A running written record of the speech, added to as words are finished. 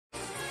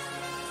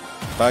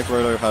Baggg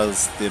Rodo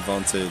has the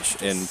advantage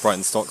in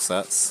Brighton stock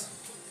sets,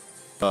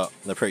 but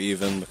they're pretty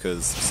even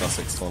because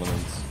Sussex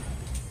tournaments.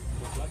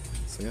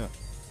 So yeah.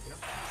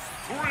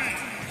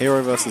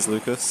 Hero versus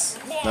Lucas.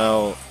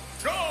 Now,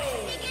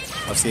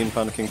 I've seen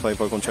PandaKing play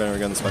Pokemon Trainer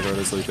against Baggg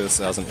Rodo's Lucas.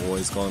 It hasn't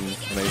always gone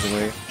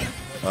amazingly.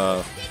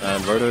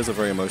 And Rodo is a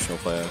very emotional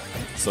player,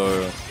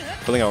 so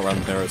pulling out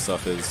random hero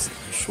stuff is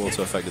sure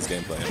to affect his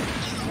gameplay.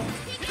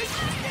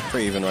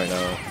 Pretty even right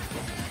now.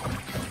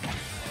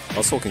 I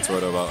was talking to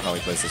Rodo about how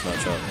he plays this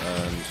matchup,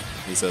 and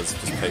he says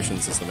just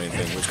patience is the main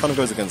thing, which kind of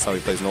goes against how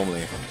he plays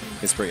normally.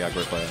 He's a pretty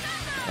aggro player.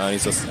 And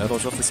he's just air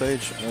dodged off the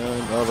stage,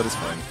 and oh, but he's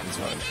fine. He's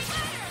fine.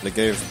 And it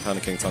gave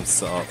PandaKing time to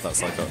set up that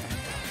psych up.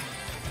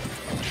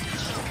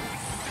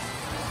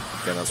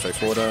 Getting that straight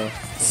forward there.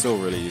 Still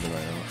really even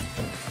right now.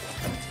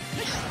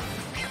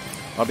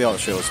 I'll be out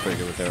of shield is pretty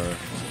good with hero.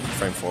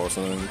 Frame 4 or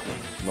something.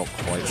 Not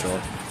quite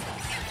sure.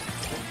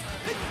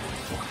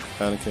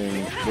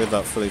 PandaKing with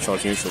that fully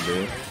charged neutral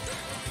B.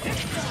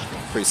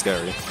 Pretty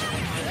scary.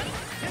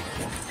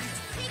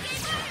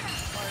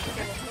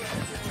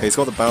 He's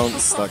got the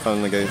bounce that kind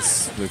of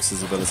negates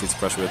Lucas's ability to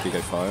pressure with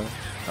PK Fire,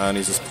 and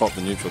he's just popped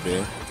the neutral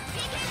B.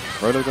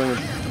 Rodo going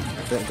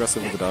a bit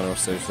aggressive with the downer off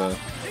stage there.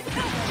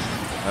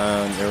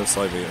 And Aero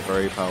Side B, a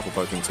very powerful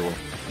poking tool.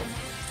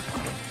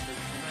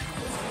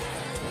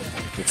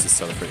 Lucas is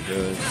selling pretty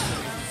good.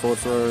 Forward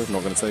throw,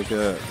 not going to take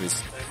it.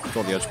 He's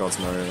got the edge guard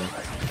scenario.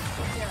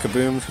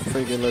 Kaboom,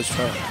 pretty good ledge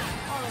trap.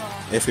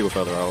 If he were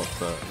further out,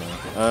 but no.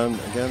 And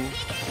again,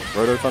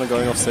 Rodo kind of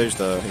going off stage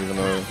there, even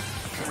though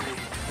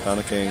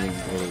PandaKing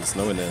was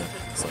nowhere near,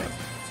 so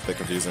it's a bit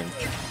confusing.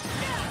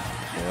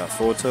 Yeah, that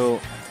forward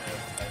tilt.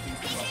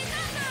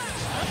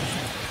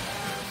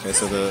 Okay,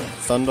 so the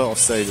Thunder off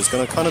stage is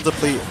going to kind of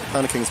deplete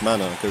PandaKing's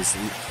mana, because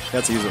he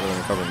had to use it when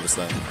recovering just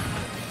then.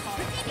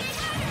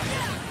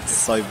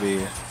 Side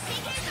B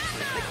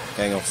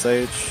getting off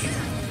stage.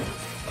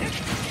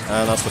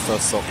 And that's the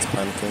first stop to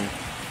PandaKing.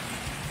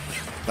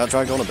 That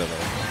dragged on a bit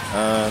though.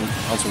 And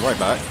answering right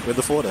back with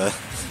the forward air.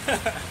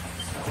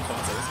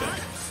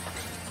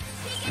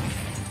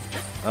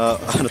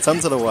 An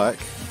attempt at a whack.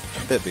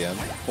 Bit BM.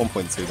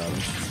 1.2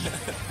 damage.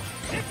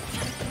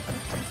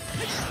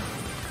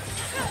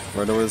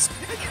 Rodo is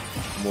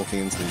walking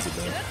into these a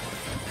bit.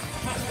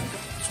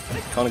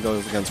 Kind of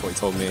goes against what he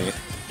told me.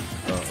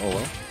 Oh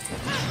well.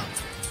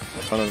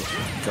 Kind of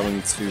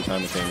going to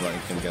PandaKing,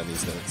 letting him get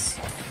these hits.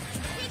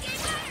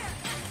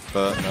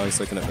 But now he's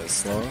taking it a bit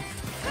slower.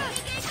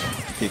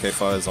 PK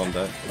Fire is on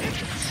deck.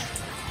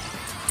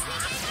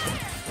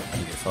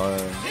 PK Fire,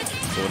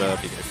 forward air,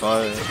 PK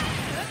Fire.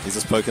 He's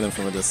just poking him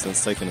from a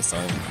distance, taking his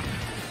time.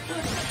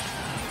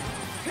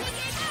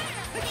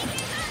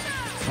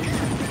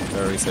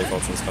 Very safe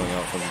options coming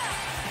out from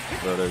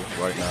Rodo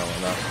right now,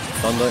 and that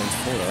Thunder into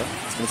forward air.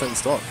 It's going to take the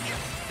stock.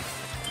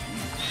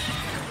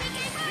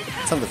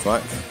 Attempt to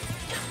whack.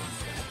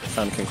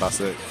 PandaKing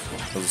Classic.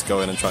 He'll just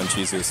go in and try and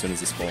cheese you as soon as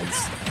he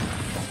spawns.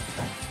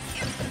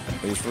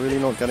 But he's really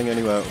not getting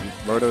anywhere.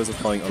 Rodo is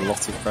applying a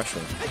lot of pressure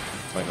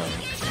right now.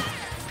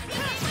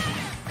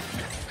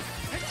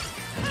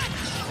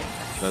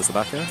 There's the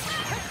back air.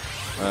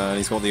 And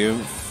he's got the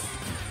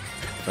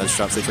There's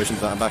trap situation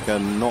to that back air,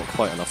 not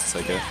quite enough to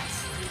take it.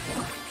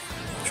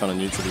 Trying to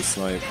neutrally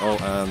snipe. Oh,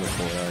 and the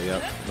forward air,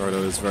 yep.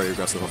 Rodo is very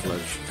aggressive off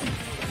ledge.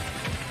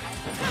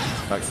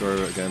 Back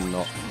throw again,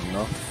 not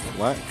enough.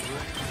 Whack.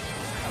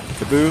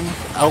 Kaboom,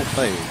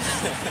 outplayed.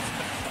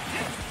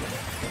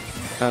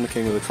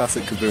 PandaKing with a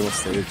classic Kaboom off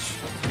stage.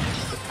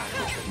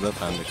 The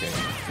PandaKing.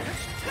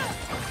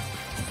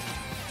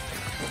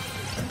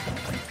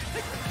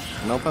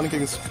 Now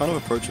PandaKing is kind of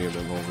approaching a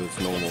bit more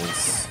with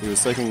normals. He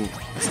was taking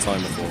his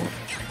time before.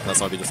 That's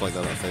why he just like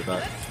that fade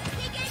back.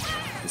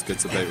 It's good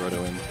to bait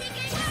Rodo in.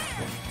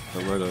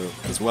 But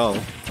Rodo as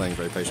well, playing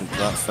very patient.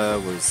 That fair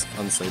was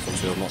unsafe on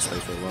shield, not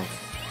safe very well.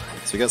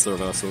 So he gets the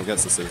reversal,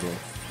 gets the sizzle.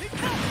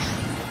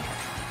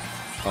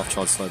 Half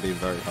charge slide being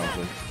very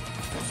powerful.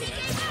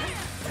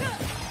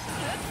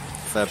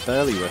 Fair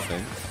barely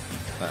whiffing.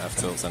 That F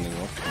tilt's ending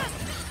off.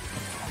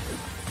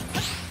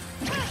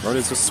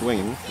 Rodo's just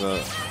swinging,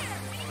 but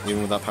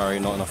even with that parry,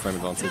 not enough frame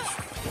advantage.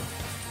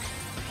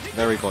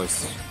 Very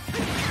close.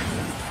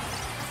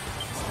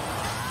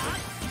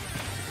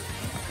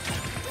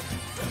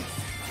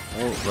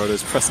 Oh,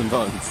 Rodo's pressing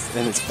buttons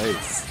in his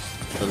face.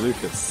 For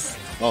Lucas.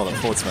 Oh, that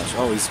forward smash.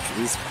 Oh,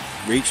 he's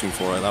reaching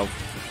for it. That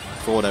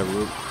forward air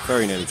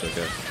very nearly took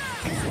it.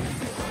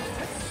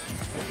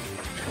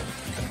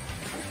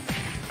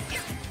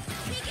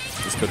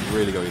 This could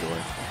really go either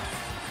way.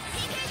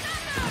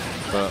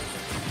 But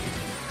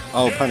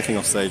oh, PandaKing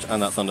off stage,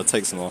 and that Thunder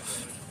takes him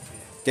off.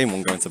 Game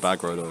 1 going to Baggg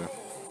Rodo.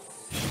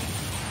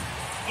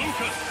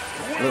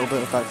 A little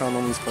bit of background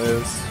on these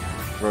players.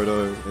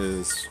 Rodo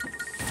is,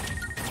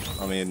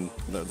 I mean,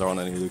 there aren't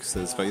any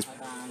Lucases, but he's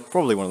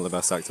probably one of the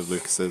best active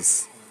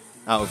Lucases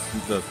out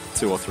of the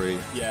 2 or 3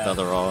 that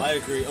there are. I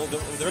agree. Oh,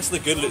 the rest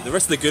of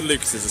the good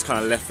Lucases has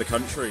kind of left the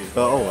country.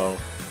 But oh well.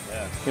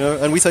 Yeah. You know,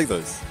 and we take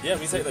those. Yeah,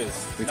 we take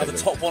those. Now the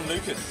top 1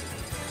 Lucas.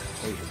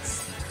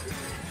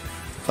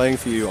 Playing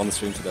for you on the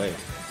stream today.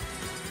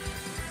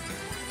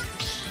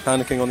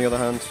 PandaKing, on the other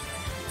hand,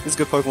 he's a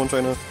good Pokemon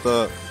trainer,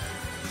 but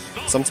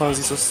sometimes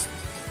he's just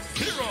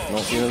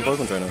not feeling a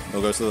Pokemon trainer.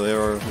 He'll go to the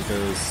hero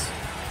because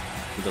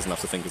he doesn't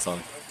have to think as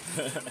hard.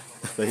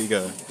 There you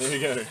go. There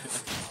you go.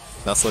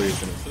 That's how you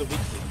finish. For the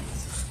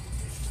weaklings.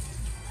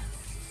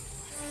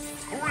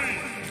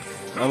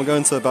 I'm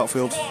going to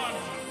Battlefield.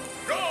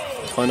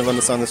 Kind of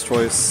understand this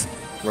choice.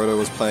 Rodo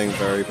was playing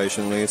very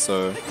patiently,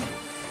 so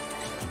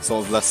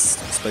sort of less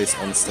space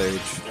on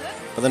stage.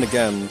 But then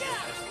again,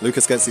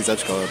 Lucas gets these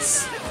edge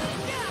guards.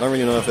 I don't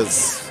really know if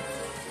it's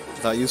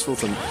that useful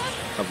to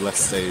have less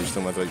stage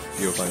than whether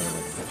you were playing in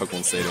like a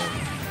Pokemon Stadium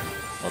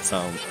or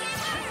Town.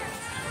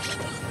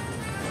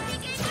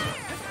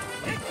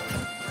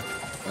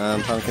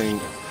 And PandaKing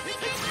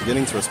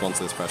beginning to respond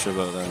to this pressure,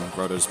 but then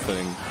Rodo's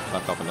putting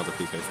back up another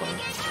PK fire.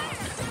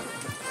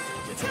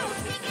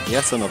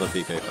 Yet another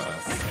PK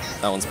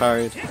fire. That one's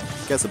parried,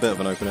 gets a bit of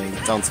an opening,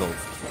 down tilt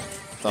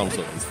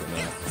into it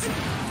now.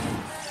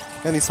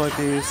 Any side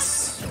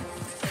piece.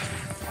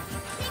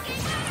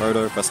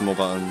 Rodo pressing more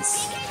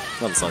buttons,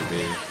 another side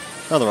B,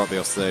 another up B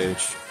off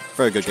stage.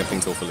 Very good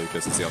gifting tool for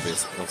Lucas as the up B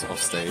off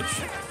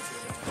stage.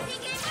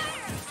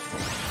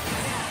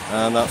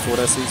 And that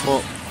forward air sweet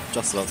spot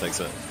just about takes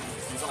it.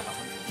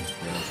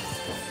 Yeah.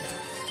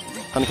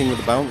 PandaKing with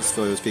the bounce,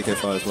 those PK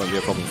fires won't be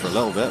a problem for a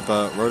little bit,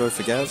 but Rodo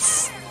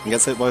forgets and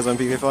gets hit by his own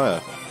PK fire.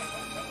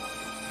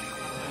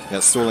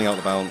 Yeah, stalling out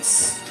the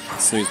bounce,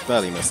 Snooze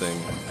barely missing.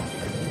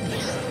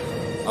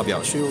 I'll be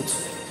out of shield.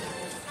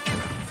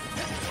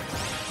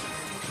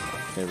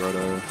 Okay,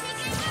 Rodo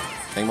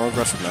getting more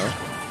aggressive now.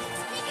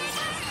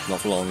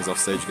 Not for long, he's off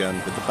stage again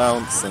with the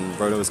bounce, and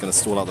Rodo is going to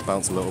stall out the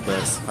bounce a little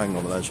bit, hanging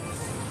on the ledge.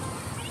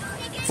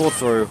 Forward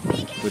throw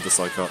with the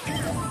side cut,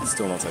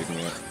 still not taking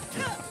it.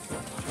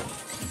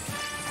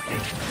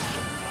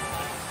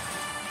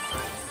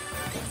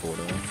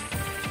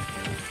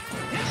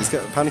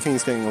 PandaKing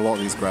is getting a lot of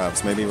these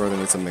grabs, maybe Rodo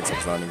needs to mix up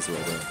his landings a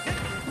little bit.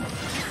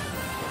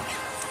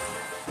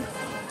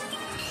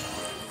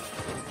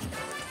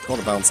 Got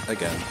the bounce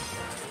again.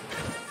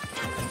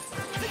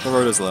 But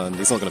Rodo's learned,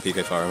 he's not going to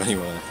PK fire him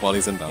anywhere while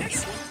he's in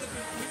bounce.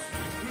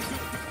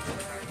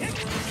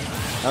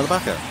 And the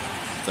back air,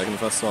 taking the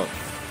first stop.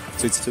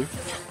 2-2.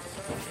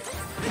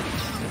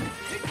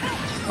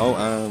 Oh,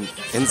 and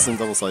instant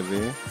double side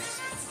V.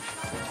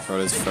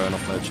 Rodo's throwing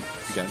off ledge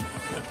again.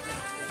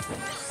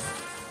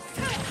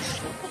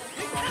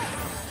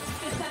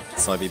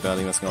 Side B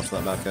barely missing after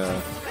that back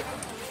air.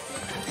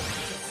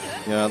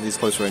 Yeah, these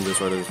close ranges,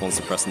 Rodo just wants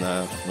to press in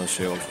there, no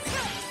shield.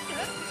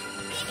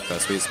 Okay,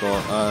 sweet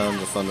spot, and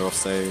the thunder off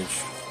stage.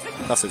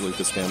 Classic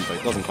Lucas game, but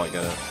he doesn't quite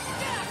get it.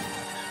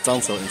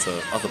 Down tilt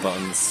into other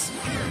buttons.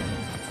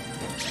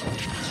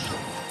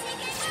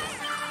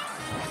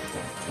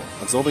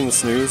 Absorbing the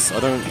snooze. I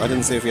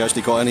didn't see if he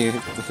actually got any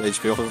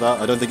HP off of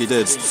that. I don't think he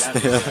did.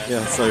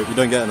 yeah, so you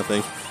don't get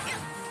anything.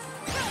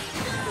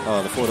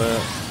 Oh, the forward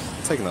air,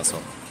 taking that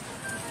spot.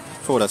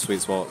 Forward air sweet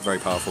spot, very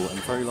powerful and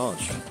very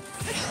large.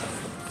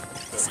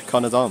 It's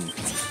kind of dumb.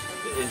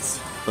 It is.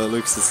 But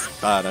Lucas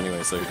is bad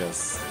anyway, so he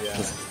goes. Yeah,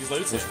 he's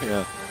loaded.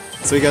 Yeah.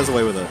 So he gets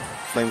away with it.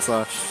 Flame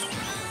Slash.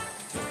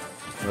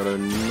 Rodo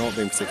not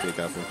being particularly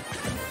careful.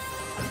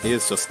 He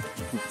is just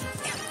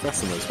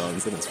pressing those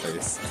buttons in his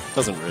face.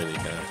 Doesn't really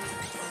care.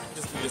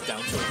 Just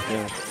down to it.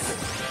 Yeah.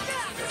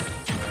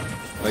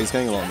 But he's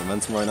getting a lot of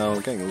momentum right now,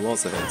 getting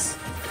lots of hits.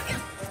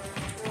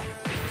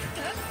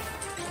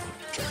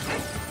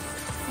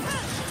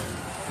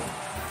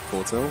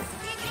 Forward tilt.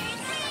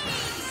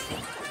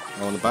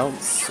 On the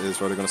bounce, is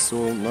Rodo going to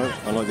stall? No,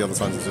 unlike the other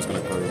times he's just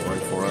going to go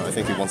right for it. I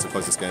think he wants to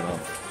close this game out.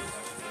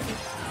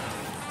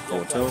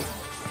 Forward tilt.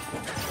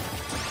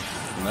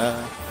 And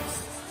there.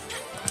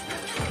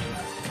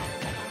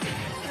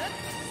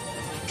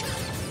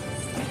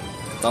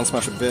 Down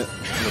smash a bit,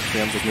 the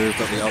preemptive move,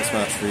 but the out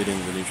smash reading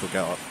the neutral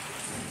get up.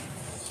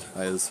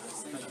 That is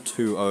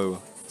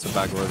 2-0 to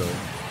Baggg Rodo.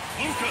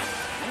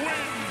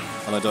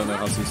 And I don't know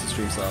how to use the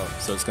streams out,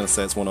 so it's going to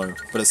say it's 1-0,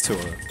 but it's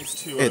 2-0.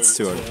 It's 2-0. It's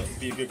 2-0. To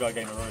be a good guy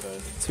gamer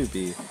Rodo. To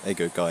be a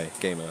good guy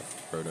gamer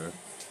Rodo.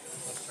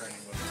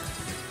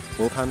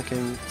 Will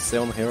PandaKing stay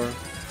on the hero?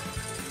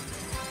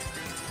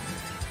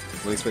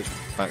 Will he switch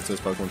back to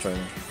his Pokemon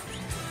trainer?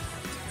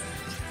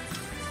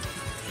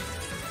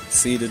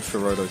 Seeded for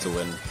Rodo to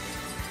win.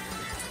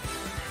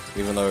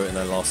 Even though in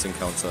their last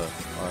encounter,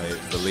 I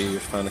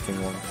believe PandaKing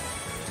won.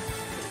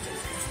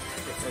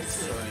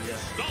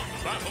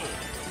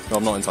 No,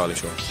 I'm not entirely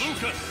sure.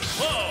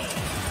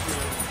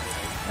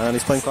 And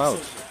he's playing Cloud.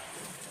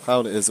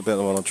 Cloud is a bit of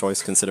an odd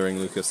choice considering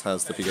Lucas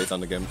has the PK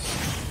Thunder game.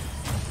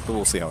 But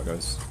we'll see how it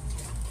goes.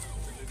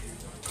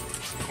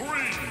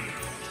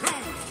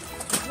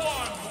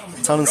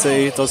 Town and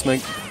City does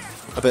make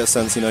a bit of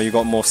sense, you know, you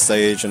got more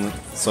stage and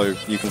so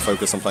you can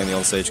focus on playing the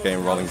on-stage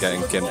game rather than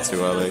getting gimped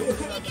too early.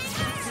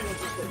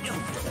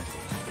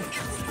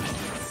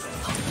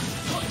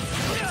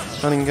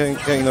 And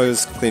getting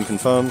those clean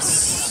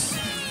confirms.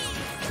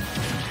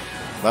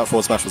 That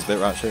forward smash was a bit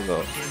ratchet,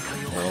 but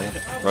well,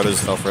 Rodo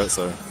just fell for it,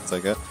 so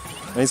take it.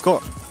 And he's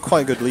got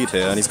quite a good lead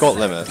here, and he's got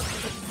limit.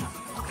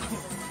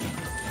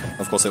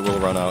 Of course, it will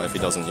run out if he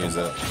doesn't use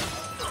it.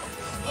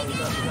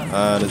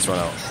 And it's run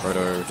out.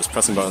 Rodo just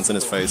pressing buttons in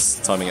his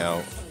face, timing it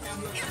out.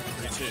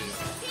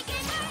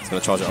 He's going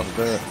to charge it up a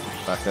bit.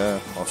 Back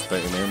air, off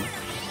baiting in.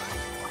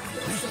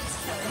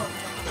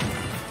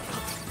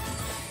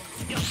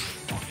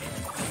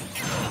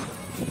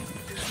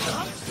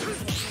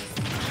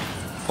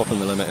 Popping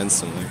the limit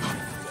instantly.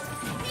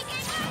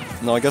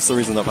 No, I guess the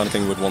reason that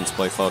PandaKing would want to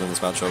play Cloud in this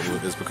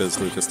matchup is because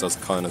Lucas does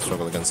kind of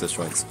struggle against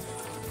disjoints.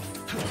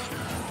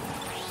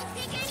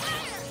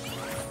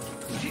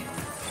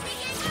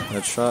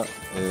 Headshot.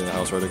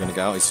 How's Rodo going to get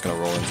out? He's just going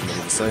to roll into the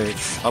middle of the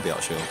stage. I'll be out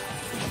of shield.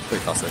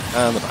 Pretty classic.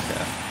 And the back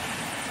air.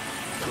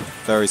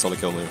 Very solid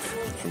kill move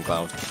from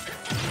Cloud.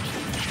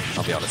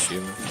 I'll be out of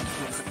shield.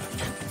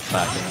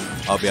 Back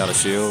air. I'll be out of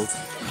shield.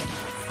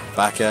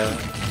 Back air.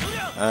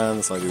 And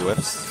the side B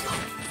whiffs.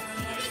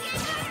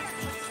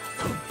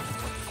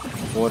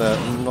 Forward air,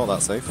 not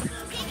that safe.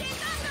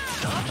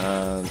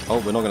 And, oh,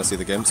 we're not going to see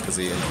the games because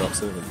he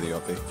interrupts it with the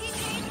UP.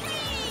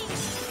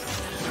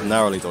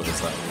 Narrowly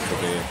dodges that,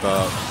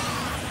 but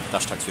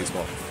dash attack sweet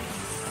spot.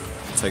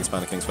 Takes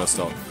PandaKing's first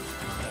stop.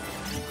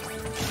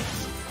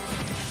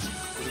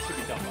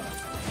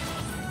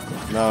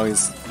 Now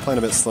he's playing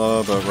a bit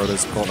slower, but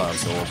Rodo's got that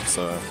absorb,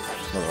 so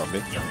another up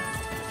B.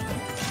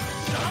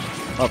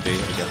 Up B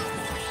again.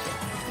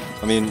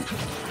 I mean,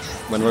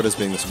 when Rodo's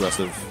being this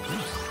aggressive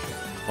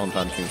on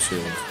PandaKing's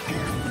shield,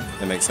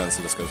 it makes sense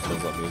to just go for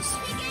those up Bs.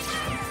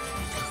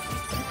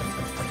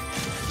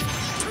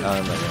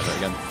 And there you have it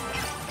again.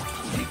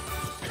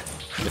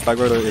 If Baggg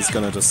Rodo is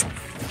going to just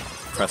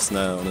press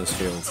nair on his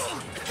shield,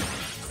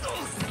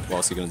 what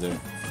else are you going to do?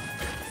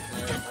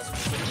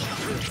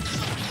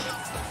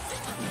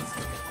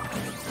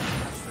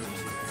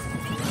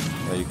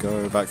 There you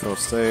go, back throw off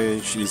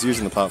stage. He's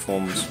using the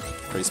platforms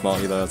pretty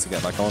smartly there to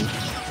get back on.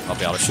 I'll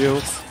be out of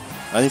shield.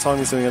 Anytime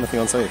he's doing anything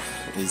unsafe,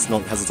 he's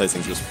not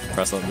hesitating to just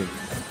press up.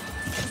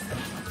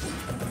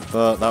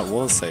 But that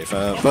was safe.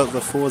 But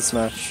the forward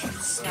smash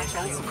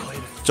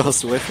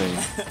just whiffing.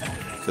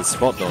 Because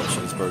spot dodge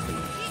is broken.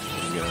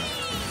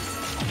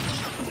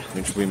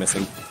 Which will be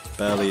missing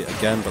barely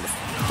again, but the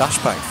dash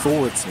back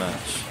forward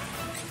smash.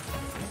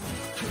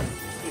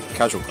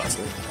 Casual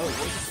classic.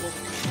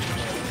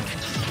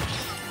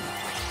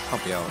 I'll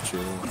be out of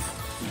shield.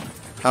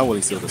 How will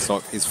he steal the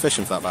stock? He's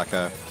fishing for that back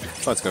air.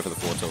 Tried to go for the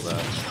forward tilt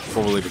there.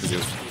 Probably because he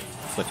was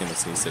flicking the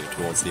C-stick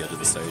towards the edge of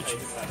the stage.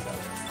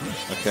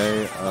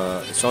 Okay,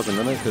 he's charging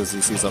limit because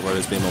he sees that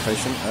Rodo's being more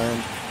patient,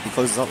 and he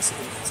closes out the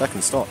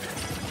second stock.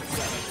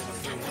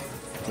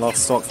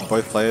 Last stock for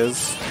both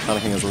players.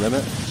 PandaKing has a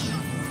limit.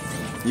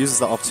 Uses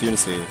that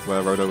opportunity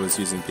where Rodo was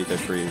using PK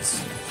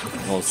freeze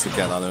to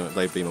get that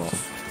late beam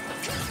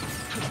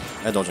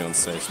off. Air dodging on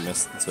stage to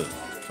miss to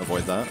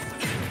avoid that.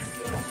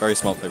 Very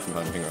smart play from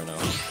PandaKing right now.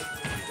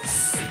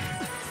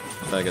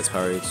 There gets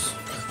parried.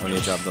 Only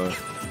a jab though.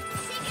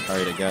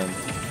 Parried again.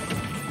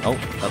 Oh,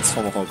 that's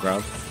tomahawk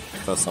grab.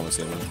 First time I've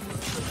seen it.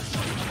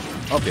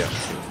 Oh yeah.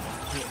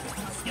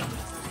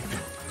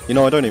 You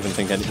know, I don't even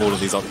think all of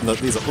these up. No,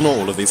 not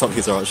all of these up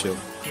are out shield.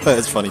 But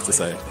it's funny to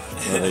say.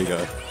 Yeah, there you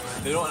go.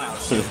 They're not out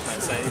shield, per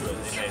se, but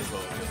they may as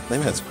well. They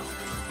may as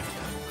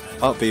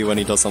well. Up B when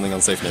he does something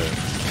unsafe near it.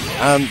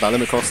 And that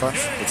limit cross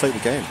slash will take the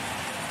game.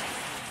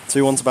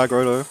 2-1 to Baggg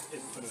Rodo.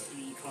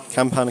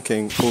 Can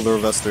PandaKing pull the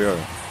reverse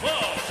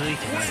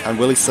 3-0? And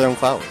will he stay on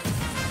Cloud?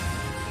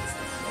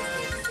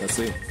 Let's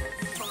see.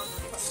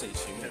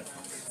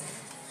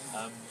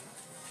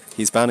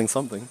 He's banning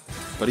something,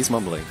 but he's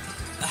mumbling.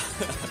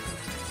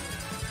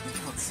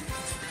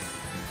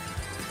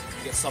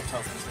 You get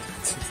subtitles.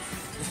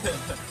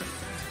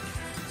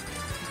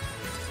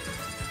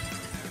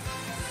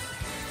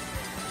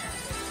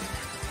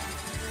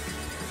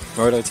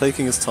 Rodo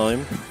taking his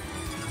time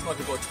It's like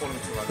a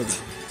tournament to run.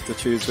 to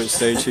choose which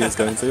stage he is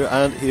going to,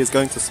 and he is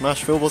going to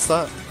smash Phil. What's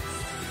that?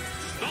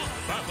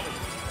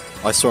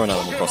 I saw an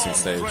Animal Crossing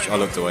stage. I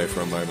looked away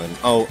for a moment.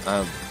 Oh,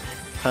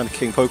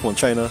 PandaKing Pokemon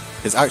Trainer,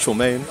 his actual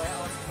main.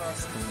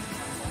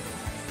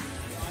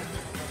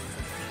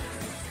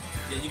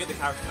 Yeah, you get the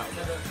character out.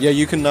 Yeah,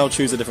 you can now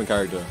choose a different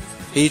character.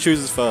 He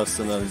chooses first,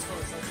 and then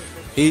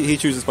he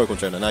chooses Pokemon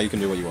Trainer. Now you can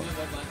do what you want.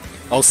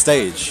 Oh,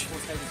 stage.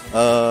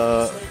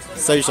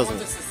 Stage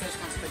doesn't.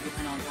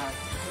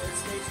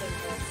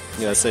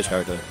 Yeah, stage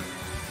character.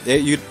 Yeah,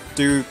 you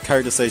do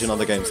character stage in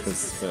other games because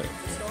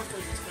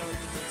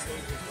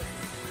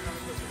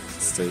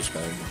stage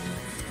character.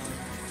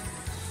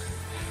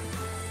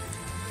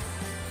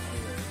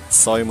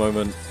 Sigh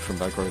moment from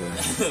Baggg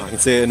Rodo. I can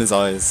see it in his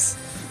eyes.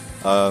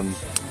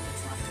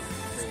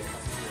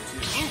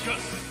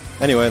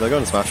 Anyway, they're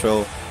going to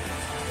Smashville.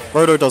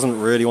 Rodo doesn't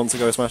really want to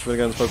go Smashville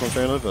against Pokemon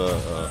Trainer, but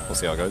we'll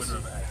see how it goes.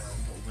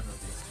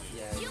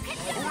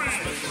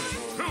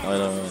 I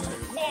know.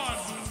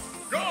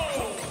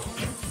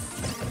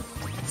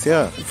 So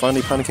yeah,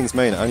 finally PandaKing's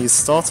main, and he's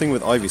starting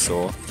with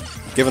Ivysaur.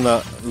 Given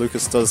that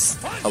Lucas does,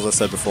 as I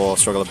said before,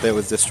 struggle a bit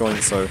with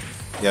disjoint, so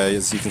yeah,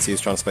 as you can see he's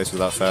trying to space with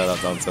that fair,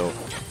 that down tilt.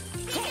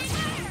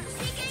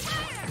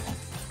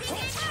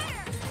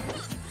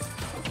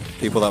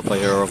 people that play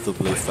here are of the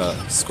belief that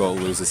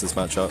Squirtle loses this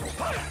matchup.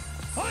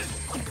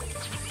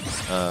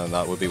 And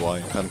that would be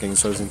why PandaKing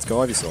is chosen to go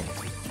Ivysaur.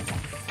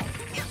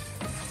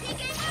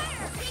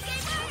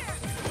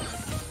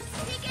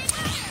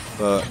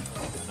 But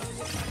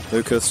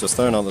Lucas just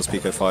throwing out those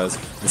Pico Fires.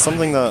 And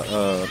something that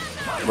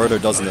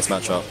Rodo does in this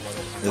matchup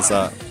is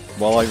that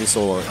while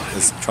Ivysaur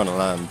is trying to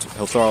land,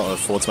 he'll throw out a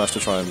forward smash to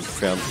try and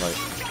preempt like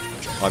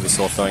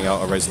Ivysaur throwing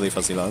out a Razor Leaf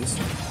as he lands.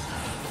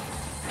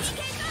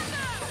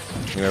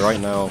 Anyway, right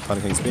now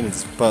PandaKing's been in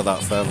but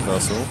that fair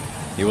reversal.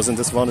 He was in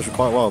disadvantage for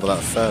quite a while, but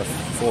that fair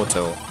forward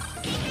tilt.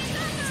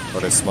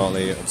 Rodo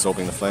smartly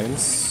absorbing the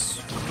flames.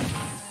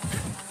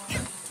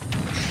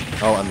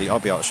 Oh, and the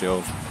up-B-out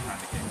shield.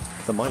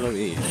 The Milo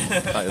E.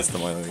 That is the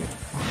Milo E.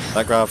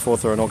 That grab, forward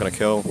thrower not going to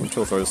kill.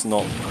 Kill throw is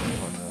not.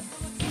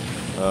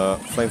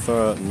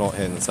 Flamethrower not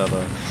hitting the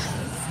tether.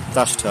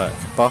 Dash attack,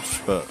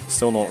 buff, but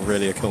still not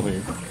really a kill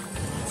move.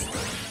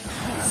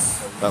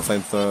 That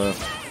flamethrower,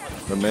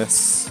 the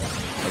miss.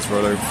 As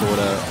Rodo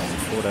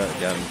forward air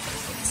again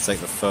to take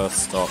the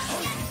first stop.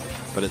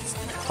 But it's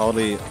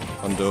hardly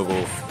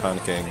undoable for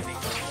PandaKing,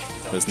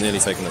 but it's nearly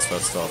taken this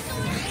first stop.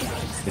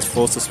 He's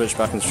forced to switch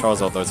back into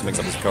Charizard though to mix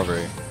up his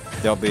recovery.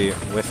 The up-B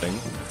whiffing,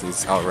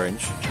 he's out of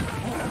range.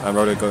 And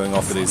Rodo going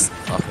off with these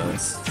up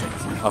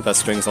air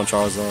strings on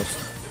Charizard.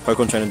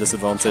 Pokemon training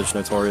disadvantage,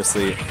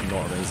 notoriously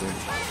not amazing.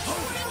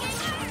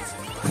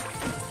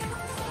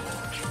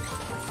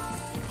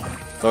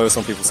 Though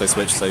some people say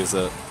Switch saves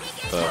it,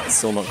 but it's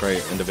still not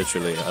great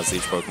individually as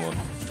each Pokemon.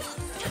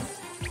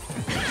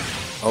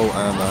 Oh,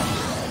 and that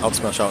out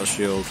smash out of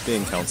shield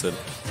being countered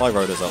by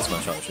Rodo's out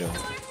smash out of shield.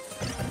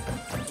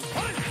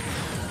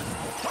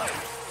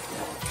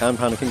 Can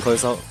PandaKing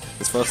close out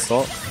his first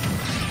stop?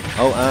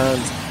 Oh,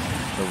 and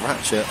the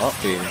Ratchet up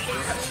B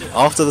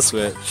after the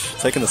switch,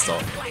 taking the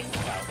stop.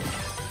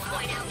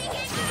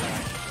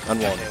 And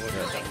won. Yeah.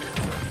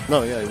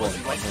 No, yeah, he won.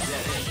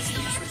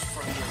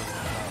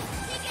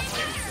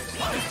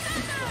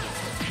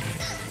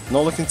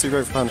 Not looking too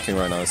great for PandaKing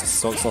right now, his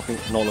stock's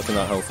not looking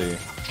that healthy.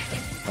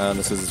 And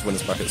this is his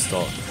winner's bracket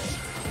stock.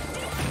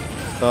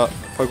 But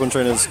Pokemon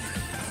Trainer's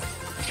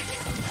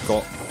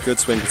got good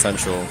swing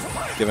potential,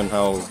 given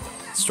how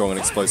strong and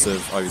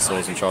explosive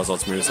Ivysaur's and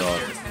Charizard's moves are.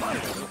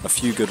 A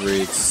few good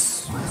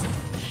reads.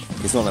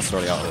 He's not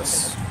necessarily out of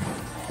this.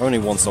 Only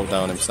one stock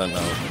down in percent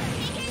now.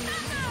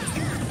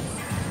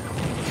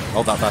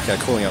 Oh, that back air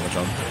calling out the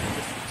jump.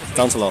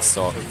 Down to last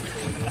stock.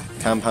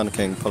 Can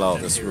PandaKing pull out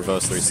this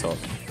reverse 3 stock?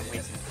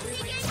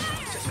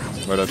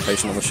 Rodo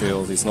patient on the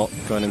shield, he's not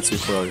going in too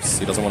close,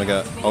 he doesn't want to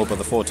get over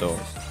the 4 tilt.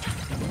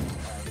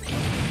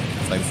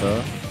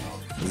 Flamethrower,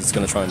 he's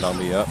going to try and down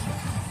B, yep.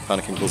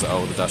 PandaKing pulls it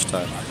out with a dash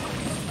attack.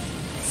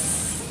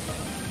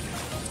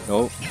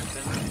 Oh,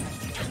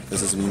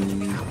 this is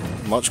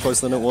much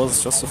closer than it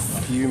was just a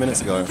few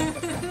minutes ago.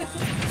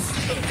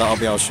 That'll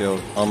be our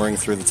shield, armoring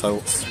through the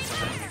tilts.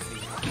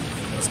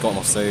 He's gotten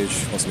off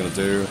stage, what's he going to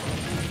do?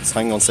 He's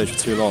hanging on stage for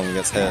too long and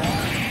gets hit.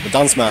 The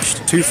down smash,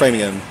 2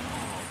 framing him.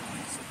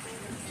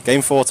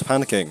 Game 4 to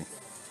PandaKing.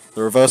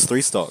 The reverse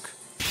 3 stock.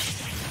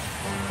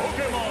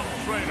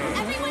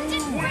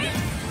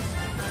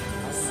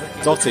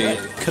 Dottie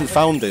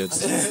confounded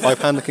by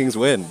PandaKing's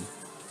win.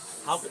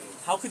 How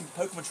can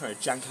Pokemon Trainer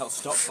jank out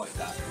stocks like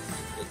that?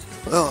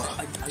 Oh,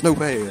 no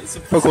way.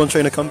 Pokemon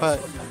Trainer comeback.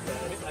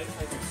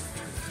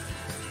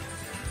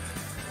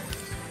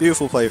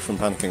 Beautiful play from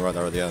PandaKing right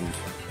there at the end.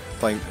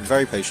 Playing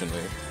very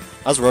patiently,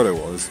 as Rodo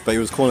was, but he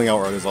was calling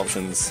out Rodo's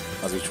options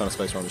as he was trying to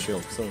space around the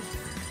shield. So,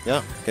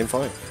 yeah, game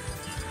 5.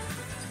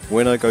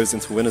 Winner goes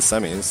into winner's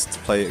semis to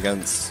play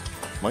against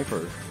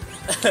Micro.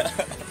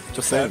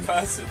 Just saying.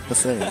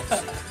 Just saying. The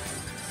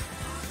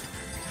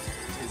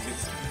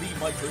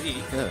Micro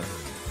E. Yeah.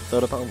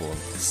 Third of Poundborn.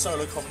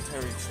 Solo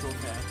commentary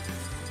extraordinaire.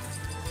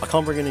 I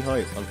can't bring any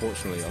hype,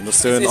 unfortunately. I'm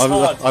just doing.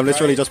 I'm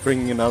literally just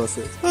bringing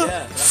analysis. Yeah,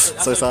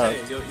 that's so okay. sad.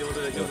 You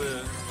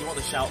want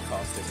the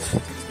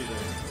shoutcasting.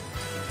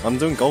 I'm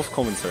doing golf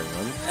commentary,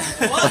 man.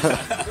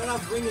 What? You're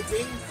not bring a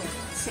ding?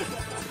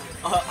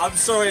 I'm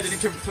sorry I didn't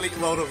complete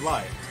World of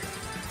Light.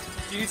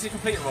 Do you need to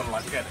complete World of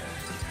Light to get it?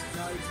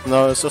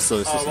 No, it's just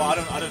a. Oh, well, I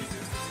don't.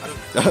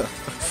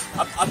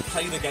 I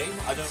play the game.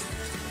 I don't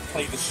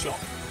play the shot.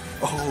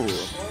 I'm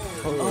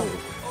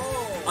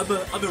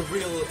a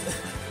real.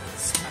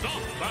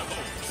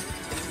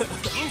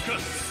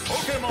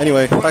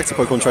 Anyway, back to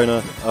Pokemon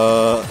Trainer.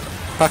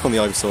 Back on the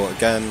Ivysaur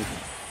again.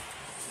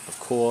 Of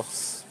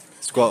course.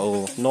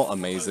 Squirtle, not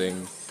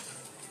amazing.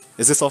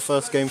 Is this our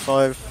first Game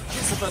 5?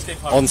 It's the first Game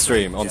 5. On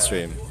stream, on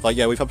stream. Like,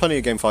 yeah, we've had plenty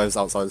of Game 5s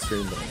outside the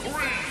stream, but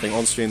I think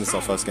on stream this is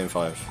our first Game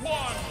 5.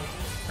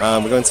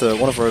 We're going to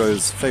one of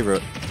Rodo's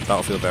favourite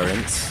Battlefield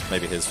variants,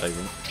 maybe his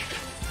favourite.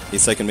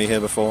 He's taken me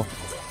here before.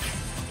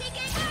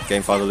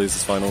 Game 5 of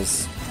Losers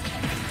Finals.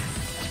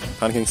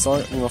 PandaKing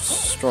starting off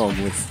strong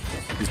with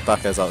his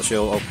back airs out of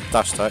shield. Oh,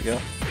 dash attack, yeah.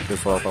 Good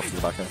for off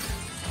the back air.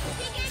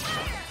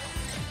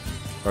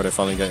 Rodo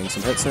finally getting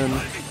some hits in.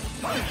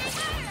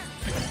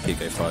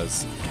 PK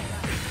fires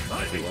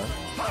everywhere.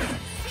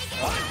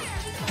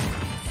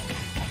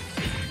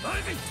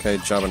 Okay,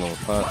 jabbing on the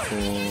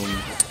platform.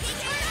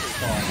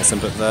 Nice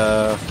input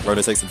there.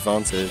 Rodo takes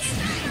advantage.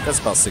 Gets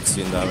about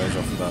 16 damage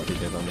off of that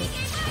PK Thunder.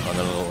 And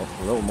then a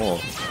little more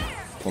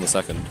on the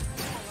second.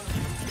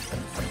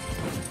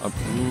 I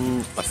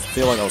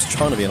feel like I was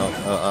trying to be an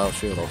out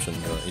shield option,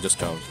 but he just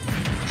jumped.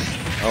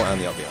 Oh,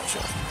 and the up B out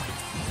shield.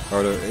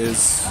 Rodo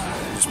is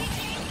just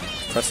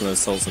pressing those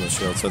salts in the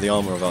shield, so the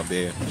armor of up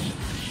B is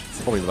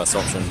probably the best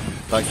option.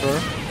 Back throw,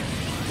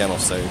 again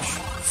off stage.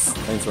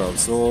 Flamethrower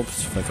absorbed,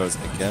 flamethrowers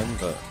again,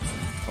 but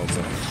holds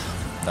up.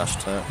 Dash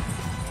attack.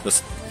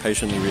 Just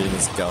patiently reading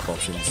his gap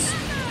options.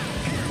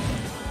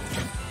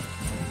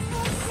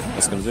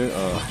 What's he gonna do?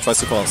 Tries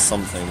to call out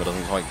something, but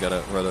doesn't quite get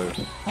it. Rodo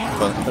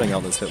putting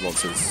out those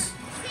hitboxes.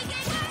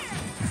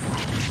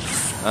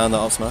 And the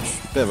up smash.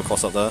 Bit of a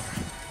cross up there.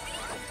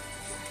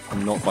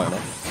 Not quite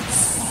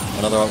enough.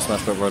 Another up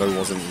smash, but Rodo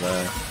wasn't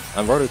there.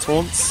 And Rodo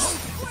taunts,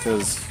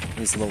 because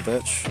he's a little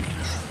bitch.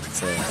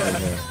 So,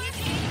 here.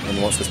 And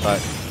watch this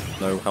back.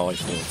 Know how I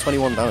feel.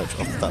 21 damage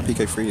off that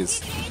PK freeze.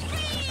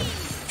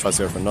 Tries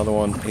to go for another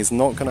one. He's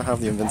not going to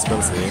have the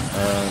invincibility.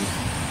 And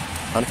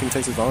PandaKing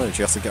takes advantage.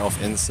 He has to get off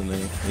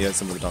instantly. He hits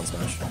him with a down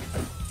smash.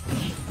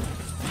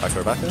 Back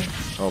throw back air?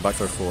 Oh, back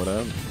throw forward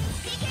air.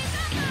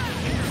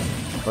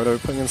 Rodo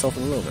putting himself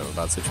in a little bit of a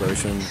bad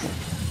situation.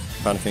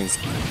 PandaKing's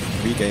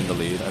regained the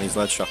lead, and he's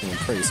ledge trapping him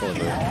pretty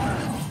solidly.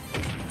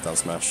 Down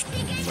smash,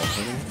 not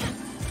hitting.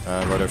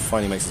 And Rodo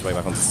finally makes his way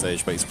back onto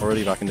stage, but he's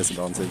already back in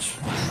disadvantage.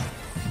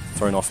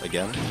 Thrown off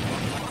again.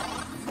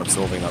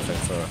 Absorbing that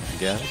flamethrower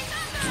again.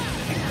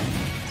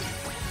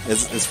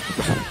 It's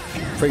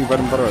pretty bread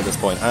and butter at this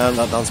point, and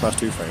that down smash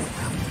 2 frame.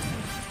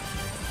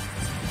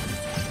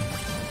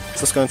 It's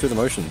just going through the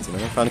motions, you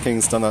know?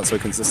 PandaKing's done that so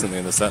consistently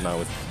in the set now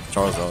with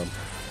Charizard.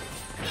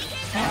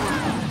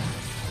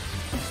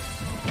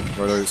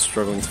 Rodo's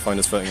struggling to find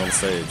his footing on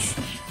stage.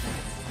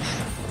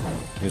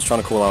 He was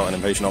trying to call out an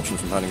impatient option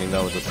from PandaKing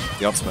there with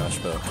the up smash,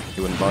 but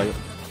he wouldn't buy it.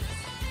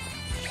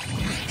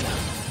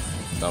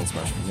 Down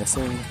smash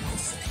missing.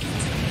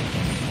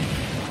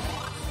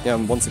 Yeah,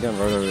 and once again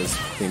Rodo is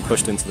being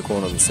pushed into the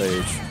corner of the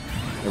stage.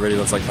 It really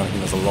looks like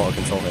PandaKing has a lot of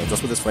control here,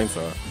 just with his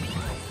flamethrower.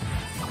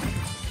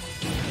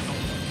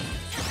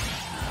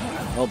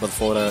 Oh, but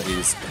forward air,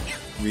 he's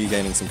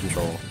regaining some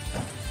control.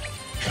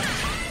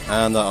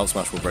 And that up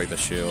smash will break the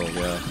shield,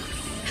 yeah.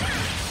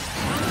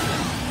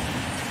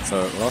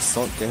 So, last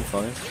stock, game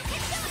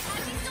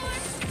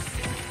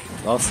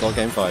 5. Last stock,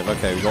 game 5.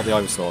 Okay, we got the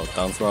Ivysaur,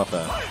 down throw up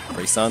air.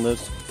 Pretty standard.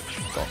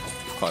 Got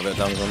quite a bit of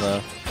damage on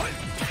there.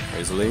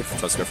 Razor Leaf,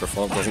 tries to go for a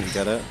flop, doesn't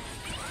get it.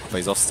 But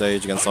he's off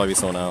stage against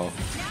Ivysaur now.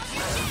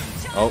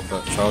 Oh,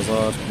 but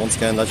Charizard, once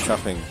again, ledge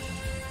trapping.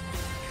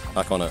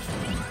 Back on it.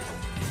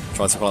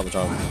 Tries to pull out the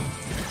jump.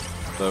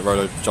 The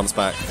Rodo jumps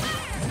back.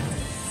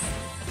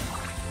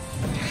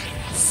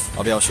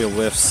 I'll be out shield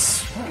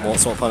whiffs. What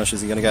sort of punish is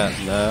he gonna get?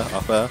 There,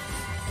 up air.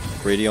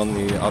 Greedy on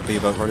the up B,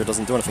 but Rodo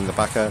doesn't do anything. The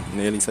back air,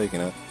 nearly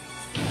taking it.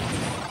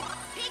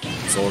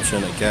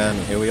 Absorption again.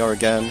 Here we are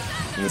again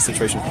in this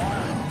situation.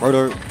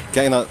 Rodo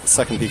getting that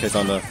second PK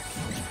Thunder.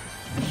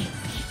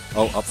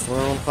 Oh, up throw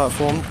on the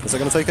platform. Is it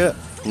gonna take it?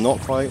 Not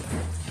quite.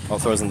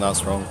 Up throw isn't that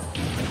strong.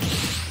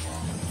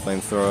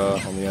 Flamethrower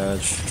on the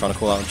edge. Trying to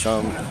call out a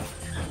jump.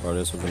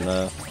 Rodo's within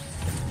there.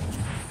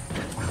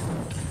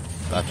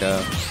 Back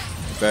air.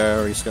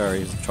 Very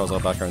scary.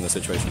 Charizard back air in this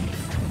situation.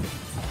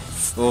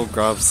 Oh,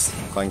 grabs.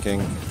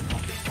 Clanking.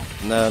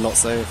 Nah, not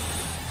safe.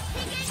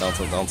 Down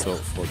tilt,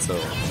 forward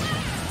tilt.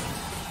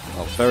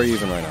 Oh, very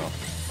even right now.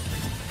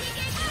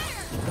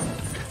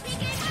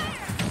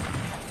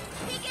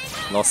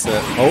 Lost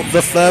it. Oh,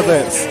 the flare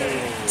bits!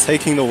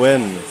 Taking the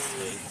win.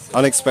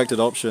 Unexpected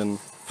option.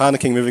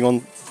 PandaKing moving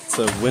on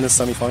to win a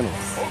semi-final.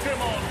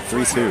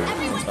 3-2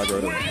 against Baggg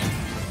Rodo.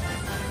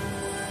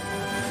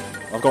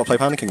 I've got to play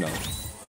PandaKing now.